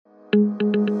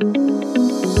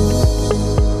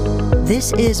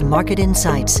This is Market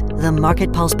Insights, the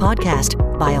Market Pulse podcast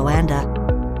by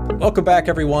Oanda. Welcome back,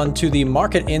 everyone, to the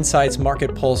Market Insights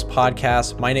Market Pulse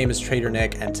podcast. My name is Trader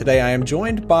Nick, and today I am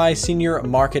joined by Senior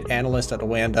Market Analyst at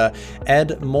Oanda,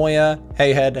 Ed Moya.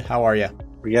 Hey, Ed, how are you?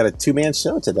 We got a two-man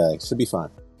show today. Should be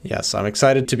fun. Yes, I'm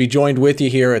excited to be joined with you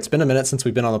here. It's been a minute since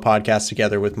we've been on the podcast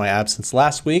together with my absence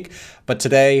last week, but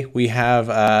today we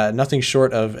have nothing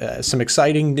short of some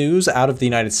exciting news out of the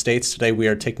United States. Today we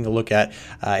are taking a look at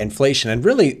inflation, and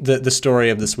really the story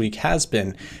of this week has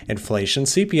been inflation.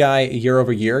 CPI year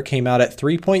over year came out at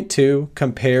 3.2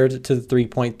 compared to the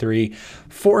 3.3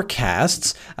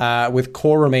 forecasts, with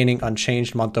core remaining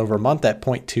unchanged month over month at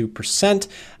 0.2%,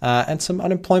 and some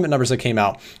unemployment numbers that came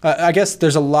out. I guess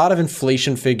there's a lot of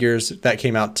inflation figures that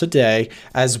came out today,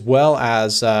 as well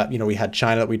as, we had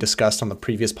China that we discussed on the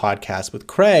previous podcast with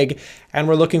Craig, and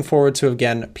we're looking forward to,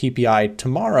 again, PPI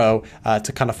tomorrow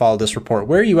to kind of follow this report.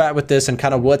 Where are you at with this, and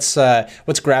kind of what's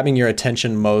grabbing your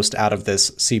attention most out of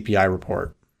this CPI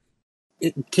report?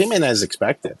 It came in as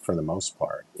expected for the most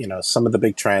part. Some of the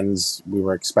big trends we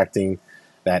were expecting,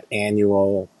 that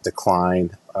annual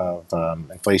decline of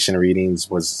inflation readings,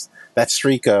 was that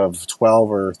streak of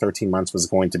 12 or 13 months was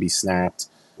going to be snapped.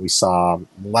 We saw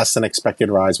less than expected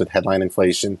rise with headline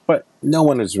inflation, but no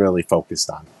one is really focused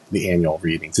on the annual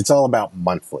readings. It's all about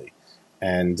monthly.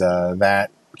 And that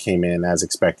came in as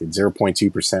expected,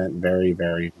 0.2%, very,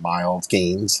 very mild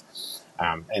gains.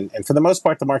 And for the most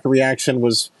part, the market reaction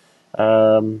was,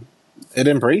 it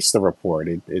embraced the report.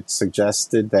 It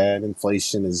suggested that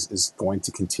inflation is going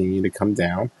to continue to come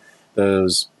down.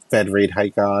 Those Fed rate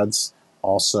hike odds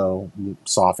also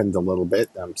softened a little bit.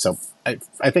 So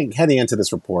I think heading into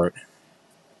this report,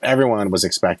 everyone was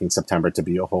expecting September to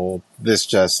be a hold. This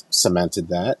just cemented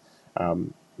that.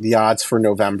 The odds for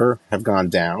November have gone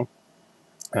down.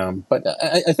 But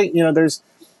I think,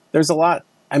 there's a lot.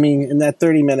 I mean, in that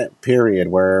 30-minute period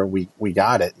where we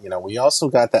got it, we also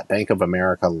got that Bank of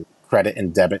America credit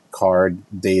and debit card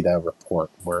data report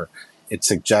where it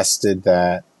suggested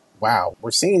that, wow,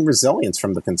 we're seeing resilience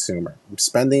from the consumer.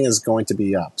 Spending is going to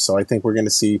be up. So I think we're going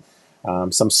to see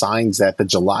some signs that the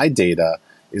July data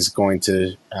is going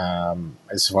to,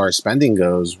 as far as spending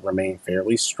goes, remain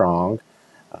fairly strong,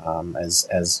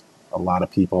 as a lot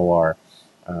of people are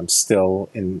still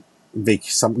in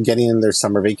getting in their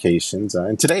summer vacations.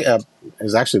 And today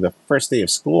is actually the first day of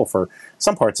school for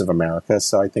some parts of America.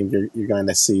 So I think you're going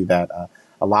to see that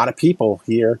a lot of people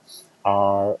here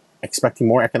are expecting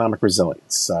more economic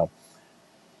resilience. So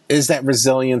is that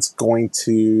resilience going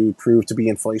to prove to be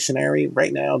inflationary?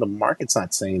 Right now, the market's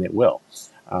not saying it will.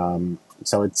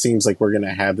 So it seems like we're going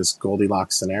to have this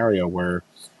Goldilocks scenario where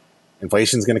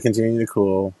inflation is going to continue to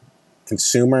cool.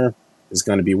 Consumer is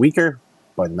going to be weaker,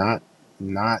 but not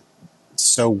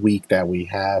so weak that we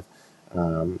have,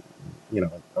 a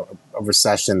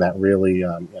recession that really,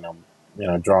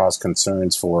 draws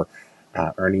concerns for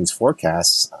earnings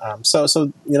forecasts.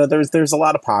 So there's a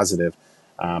lot of positive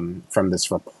from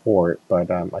this report, but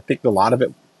I think a lot of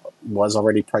it was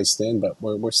already priced in. But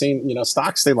we're seeing,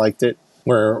 stocks, they liked it.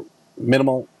 We're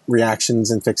minimal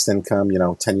reactions in fixed income.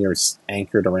 10 years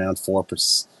anchored around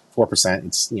 4%.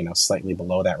 It's slightly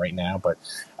below that right now, but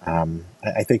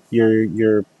I think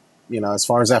you're as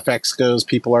far as FX goes,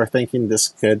 people are thinking this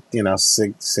could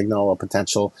signal a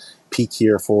potential peak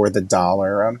here for the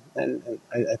dollar, and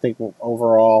I think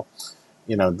overall,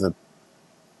 the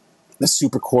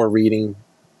super core reading,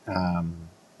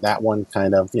 that one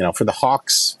kind of for the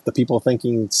hawks, the people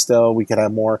thinking still we could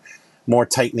have more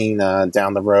tightening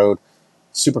down the road.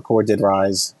 Super core did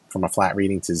rise from a flat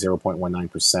reading to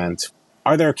 0.19%.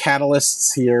 Are there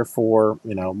catalysts here for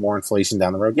more inflation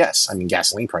down the road? Yes, I mean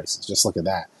gasoline prices. Just look at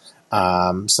that.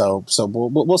 So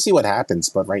we'll see what happens.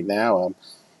 But right now,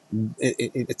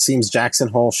 it seems Jackson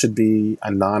Hole should be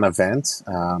a non-event.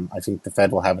 I think the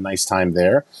Fed will have a nice time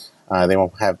there. They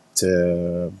won't have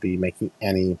to be making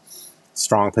any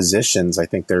strong positions. I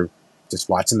think they're just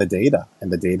watching the data,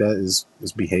 and the data is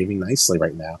behaving nicely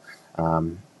right now.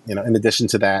 In addition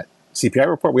to that CPI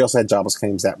report, we also had jobless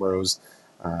claims that rose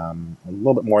a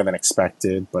little bit more than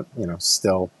expected, but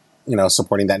still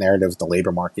supporting that narrative. The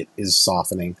labor market is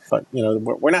softening, but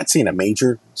we're not seeing a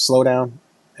major slowdown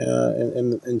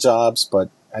in jobs, but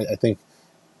I think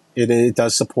it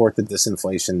does support the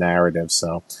disinflation narrative.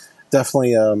 So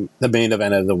definitely the main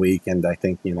event of the week, and I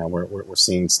think we're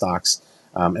seeing stocks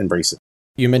embrace it.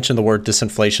 You mentioned the word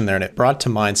disinflation there, and it brought to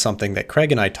mind something that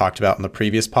Craig and I talked about in the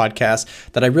previous podcast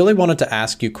that I really wanted to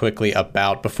ask you quickly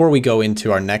about before we go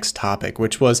into our next topic,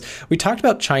 which was we talked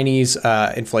about Chinese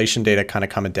inflation data kind of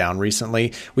coming down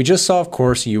recently. We just saw, of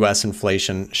course, U.S.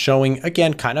 inflation showing,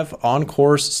 again, kind of on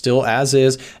course, still as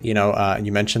is.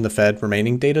 You mentioned the Fed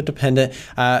remaining data dependent.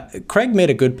 Craig made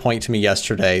a good point to me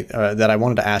yesterday that I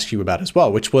wanted to ask you about as well,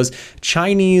 which was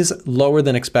Chinese lower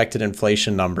than expected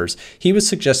inflation numbers. He was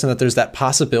suggesting that there's that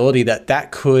possibility that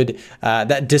that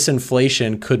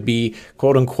disinflation could be,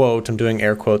 quote unquote, I'm doing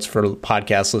air quotes for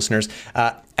podcast listeners,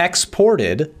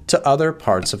 exported to other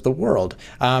parts of the world.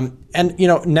 And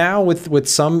now with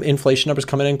some inflation numbers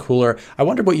coming in cooler, I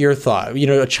wonder what your thought,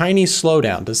 a Chinese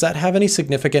slowdown, does that have any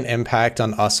significant impact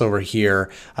on us over here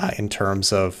in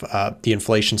terms of the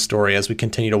inflation story as we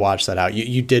continue to watch that out?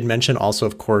 You did mention also,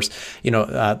 of course,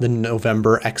 the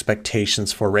November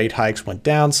expectations for rate hikes went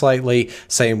down slightly.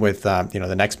 Same with,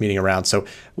 the next meeting around. So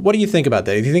what do you think about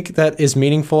that? Do you think that is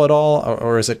meaningful at all,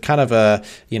 or is it kind of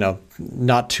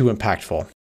not too impactful?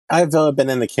 I've been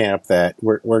in the camp that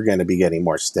we're going to be getting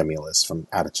more stimulus from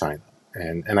out of China,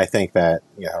 and I think that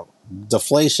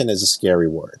deflation is a scary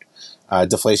word.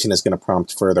 Deflation is going to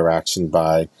prompt further action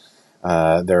by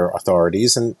their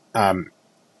authorities, and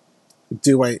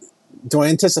do I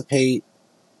anticipate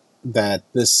that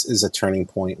this is a turning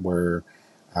point where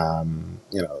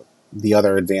the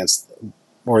advanced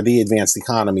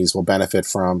economies will benefit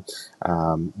from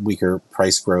weaker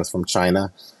price growth from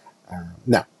China?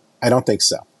 No, I don't think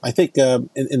so. I think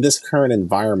in this current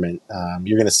environment,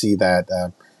 you're going to see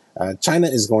that China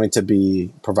is going to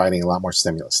be providing a lot more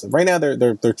stimulus. Right now,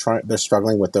 they're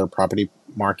struggling with their property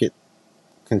market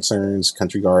concerns,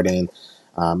 Country Garden.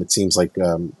 It seems like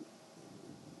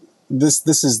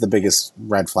this is the biggest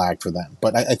red flag for them.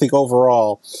 But I think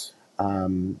overall,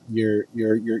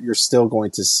 you're still going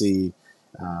to see.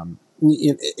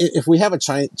 If we have a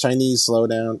Chinese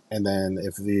slowdown, and then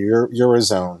if the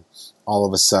Eurozone all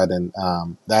of a sudden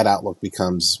that outlook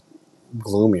becomes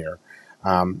gloomier,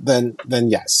 then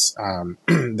yes,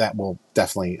 that will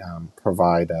definitely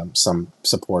provide some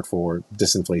support for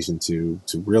disinflation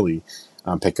to really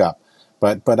pick up.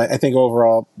 But I think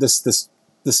overall this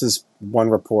is one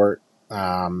report.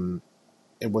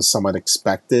 It was somewhat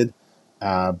expected,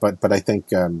 but I think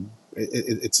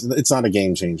it's not a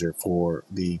game changer for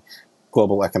the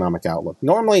global economic outlook.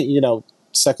 Normally,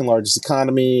 second largest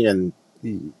economy, and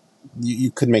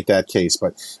you could make that case,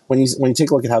 but when you take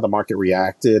a look at how the market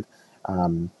reacted,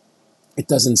 it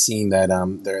doesn't seem that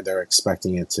they're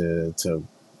expecting it to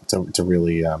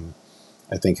really I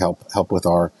think help with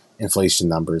our inflation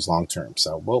numbers long term.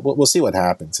 So we'll see what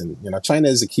happens. And China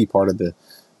is a key part of the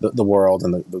world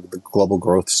and the global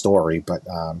growth story. But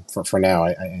for now,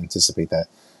 I anticipate that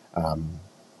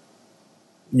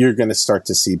you're going to start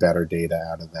to see better data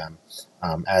out of them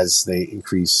as they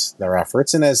increase their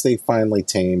efforts and as they finally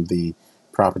tame the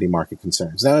property market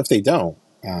concerns. Now, if they don't,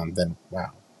 then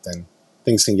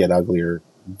things can get uglier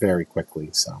very quickly.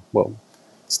 So,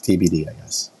 it's TBD, I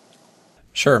guess.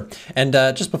 Sure. And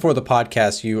just before the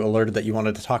podcast, you alerted that you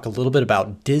wanted to talk a little bit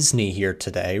about Disney here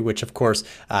today, which, of course,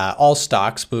 all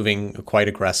stocks moving quite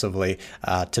aggressively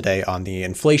today on the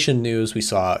inflation news. We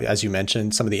saw, as you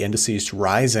mentioned, some of the indices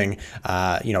rising,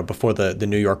 before the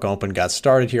New York Open got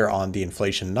started here on the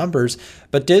inflation numbers.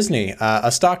 But Disney,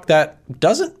 a stock that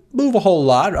doesn't move a whole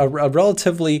lot, a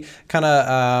relatively kind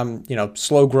of,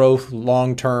 slow growth,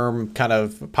 long-term kind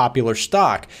of popular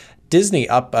stock. Disney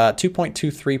up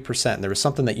 2.23%. There was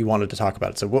something that you wanted to talk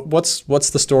about. So what's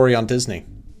the story on Disney?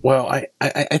 Well,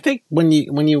 I think when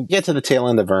you get to the tail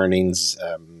end of earnings,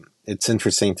 it's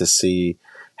interesting to see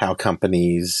how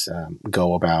companies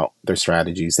go about their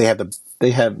strategies. They're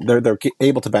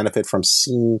able to benefit from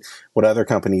seeing what other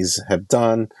companies have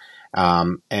done.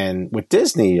 And with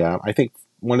Disney, I think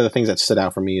one of the things that stood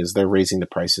out for me is they're raising the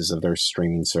prices of their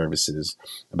streaming services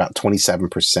about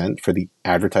 27% for the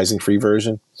advertising-free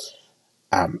version.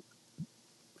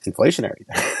 Inflationary.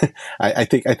 I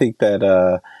think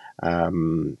that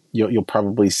you'll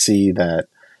probably see that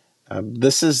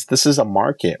this is a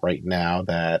market right now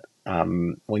that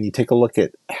when you take a look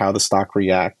at how the stock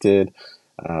reacted,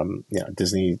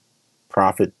 Disney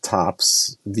profit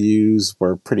tops views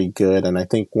were pretty good, and I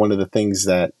think one of the things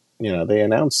that they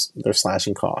announced, they're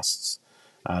slashing costs.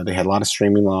 They had a lot of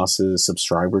streaming losses.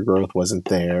 Subscriber growth wasn't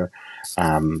there.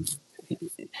 I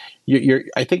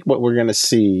think what we're going to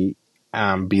see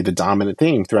be the dominant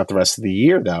theme throughout the rest of the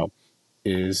year, though,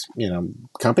 is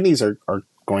companies are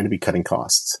going to be cutting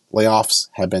costs. Layoffs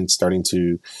have been starting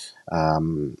to,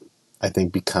 I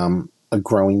think, become a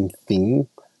growing theme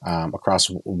across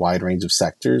a wide range of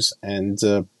sectors, and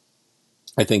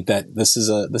I think that this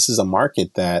is a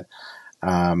market that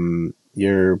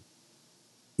you're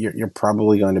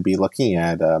probably going to be looking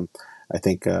at. I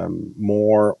think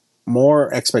more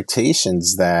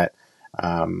expectations that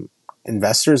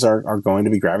investors are going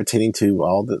to be gravitating to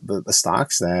all the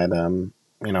stocks that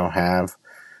have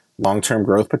long-term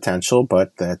growth potential,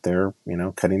 but that they're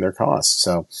cutting their costs.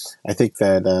 So I think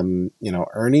that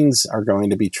earnings are going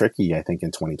to be tricky, I think,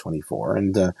 in 2024,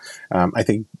 and I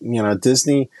think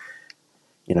Disney,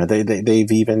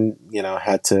 they've even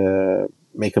had to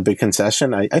make a big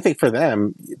concession. I think for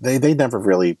them, they never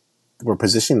really were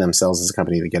positioning themselves as a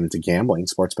company to get into gambling,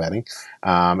 sports betting,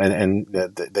 and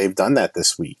they've done that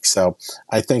this week. So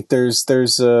I think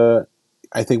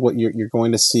I think what you're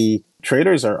going to see,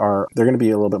 traders are they're going to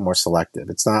be a little bit more selective.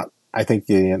 It's not, I think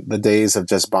the days of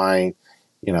just buying,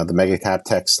 the mega cap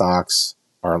tech stocks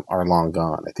are long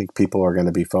gone. I think people are going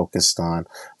to be focused on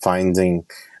finding,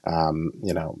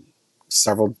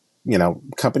 several,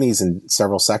 companies in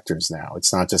several sectors now.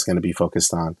 It's not just going to be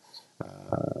focused on,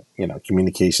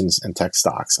 communications and tech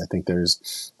stocks. I think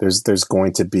there's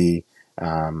going to be,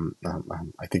 I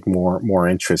think more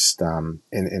interest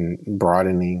in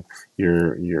broadening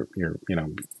your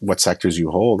what sectors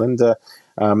you hold, and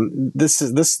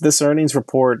this earnings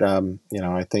report,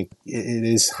 I think it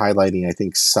is highlighting, I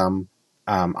think, some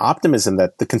optimism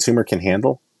that the consumer can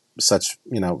handle such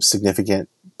significant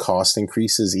cost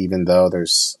increases, even though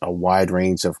there's a wide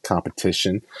range of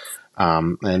competition.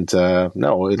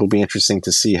 No, it'll be interesting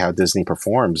to see how Disney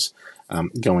performs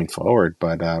going forward.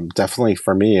 But definitely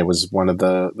for me, it was one of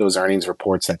those earnings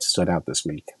reports that stood out this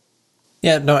week.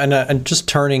 Yeah, no, and just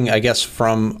turning, I guess,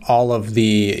 from all of the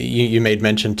you made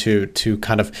mention to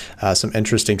kind of some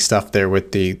interesting stuff there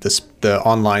with the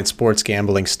online sports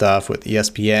gambling stuff with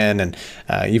ESPN and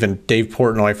even Dave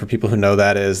Portnoy, for people who know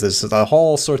that is. There's a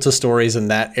whole sorts of stories in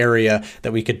that area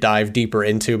that we could dive deeper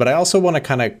into. But I also want to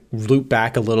kind of loop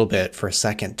back a little bit for a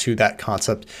second to that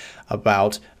concept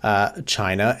about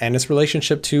China and its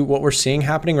relationship to what we're seeing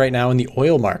happening right now in the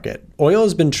oil market. Oil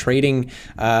has been trading,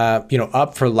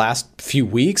 up for the last few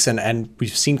weeks, and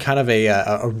we've seen kind of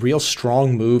a real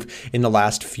strong move in the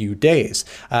last few days.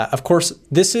 Of course,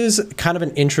 this is kind of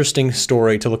an interesting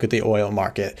story to look at the oil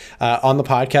market. On the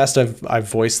podcast, I've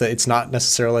voiced that it's not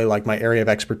necessarily like my area of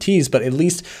expertise, but at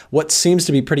least what seems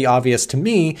to be pretty obvious to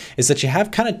me is that you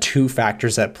have kind of two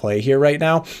factors at play here right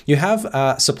now. You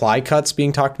have supply cuts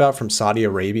being talked about from Saudi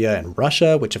Arabia and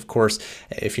Russia, which, of course,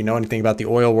 if you know anything about the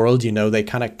oil world, they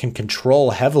kind of can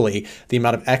control heavily the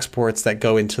amount of exports that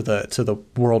go into the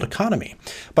world economy.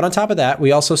 But on top of that,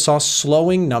 we also saw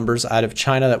slowing numbers out of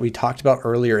China that we talked about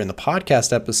earlier in the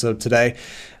podcast episode today.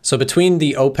 So between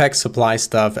the OPEC supply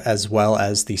stuff as well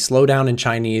as the slowdown in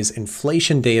Chinese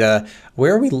inflation data,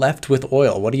 where are we left with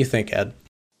oil? What do you think, Ed?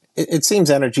 It seems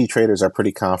energy traders are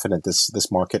pretty confident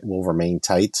this market will remain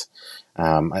tight.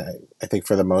 I think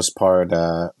for the most part,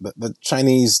 the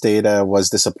Chinese data was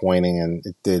disappointing, and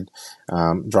it did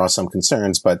draw some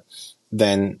concerns. But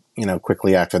then,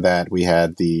 quickly after that, we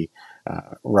had the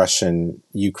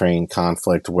Russian-Ukraine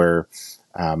conflict, where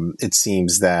it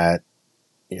seems that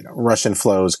Russian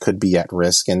flows could be at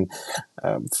risk, and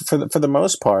for the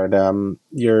most part,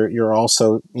 you're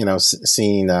also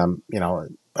seeing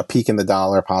a peak in the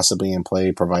dollar possibly in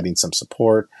play, providing some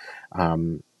support.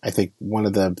 I think one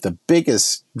of the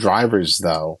biggest drivers,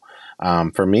 though,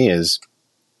 for me is,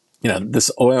 this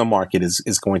oil market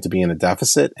is going to be in a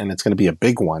deficit, and it's going to be a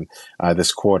big one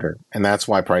this quarter. And that's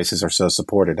why prices are so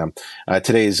supported.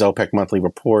 Today's OPEC monthly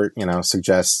report,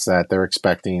 suggests that they're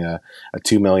expecting a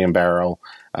 2 million barrel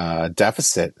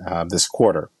deficit this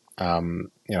quarter.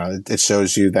 It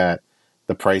shows you that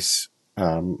the price,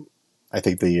 I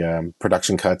think the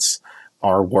production cuts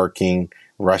are working.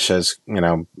 Russia's,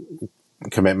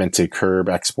 commitment to curb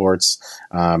exports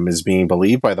is being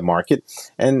believed by the market.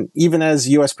 And even as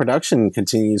U.S. production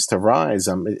continues to rise,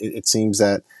 it seems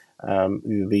that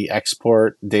the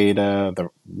export data, the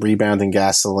rebound in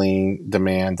gasoline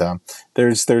demand,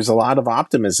 there's a lot of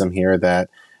optimism here that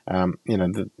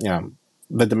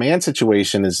the demand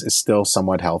situation is still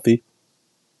somewhat healthy,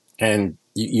 and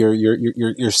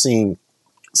you're seeing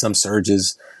some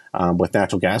surges with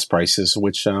natural gas prices,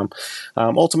 which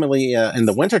ultimately in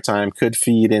the wintertime could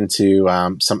feed into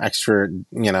some extra,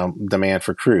 demand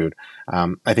for crude.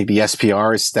 I think the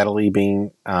SPR is steadily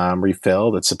being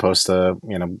refilled. It's supposed to,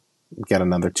 get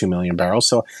another 2 million barrels.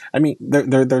 So, I mean,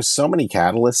 there's so many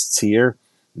catalysts here.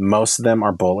 Most of them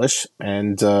are bullish.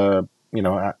 And,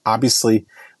 obviously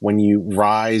when you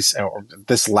rise, or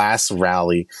this last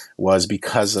rally was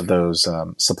because of those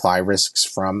supply risks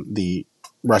from the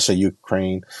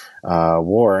Russia-Ukraine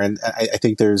war. And I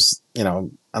think there's,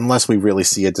 unless we really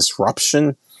see a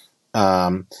disruption,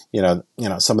 some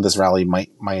of this rally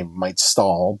might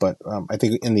stall. But I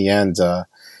think in the end,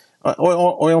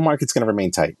 oil market's going to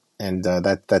remain tight, and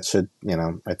that should,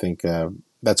 I think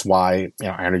that's why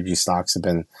energy stocks have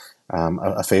been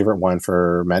a favorite one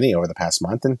for many over the past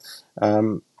month. And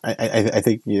I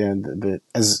think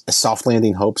as soft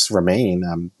landing hopes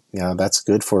remain, that's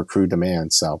good for crude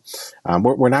demand. So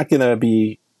we're not going to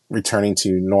be returning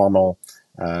to normal,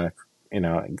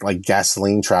 like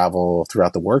gasoline travel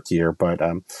throughout the work year. But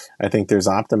I think there's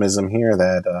optimism here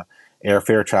that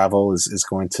airfare travel is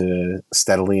going to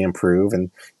steadily improve.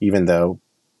 And even though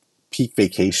peak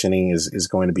vacationing is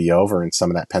going to be over and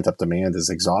some of that pent up demand is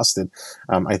exhausted,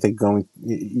 I think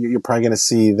you're probably going to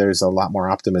see there's a lot more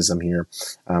optimism here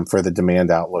for the demand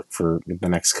outlook for the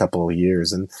next couple of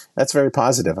years. And that's very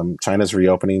positive. China's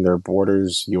reopening their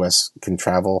borders. U.S. can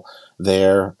travel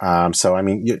there. So, I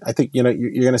think, you're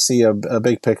going to see a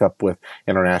big pickup with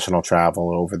international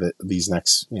travel over these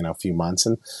next, few months.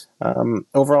 And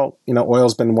overall,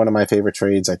 oil's been one of my favorite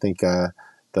trades. I think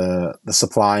the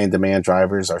supply and demand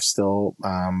drivers are still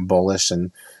bullish,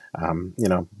 and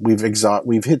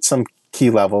we've hit some key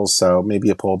levels, so maybe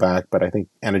a pullback, but I think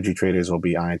energy traders will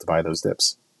be eyeing to buy those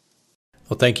dips.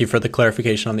 Well, thank you for the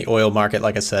clarification on the oil market.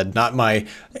 Like I said, not my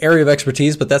area of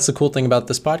expertise, but that's the cool thing about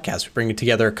this podcast. We're bringing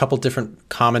together a couple different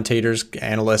commentators,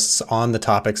 analysts on the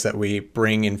topics that we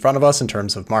bring in front of us in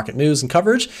terms of market news and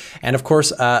coverage. And of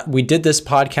course, we did this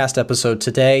podcast episode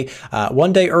today,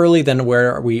 one day early than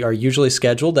where we are usually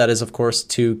scheduled. That is, of course,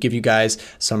 to give you guys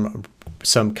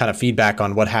some kind of feedback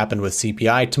on what happened with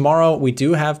CPI. Tomorrow, we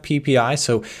do have PPI,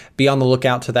 so be on the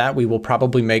lookout to that. We will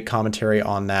probably make commentary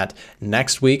on that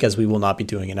next week, as we will not be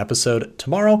doing an episode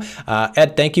tomorrow.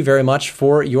 Ed, thank you very much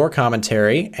for your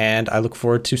commentary, and I look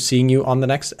forward to seeing you on the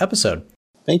next episode.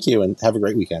 Thank you, and have a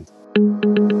great weekend.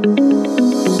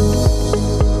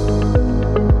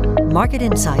 Market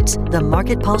Insights, the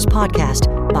Market Pulse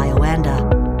podcast by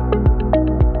Oanda.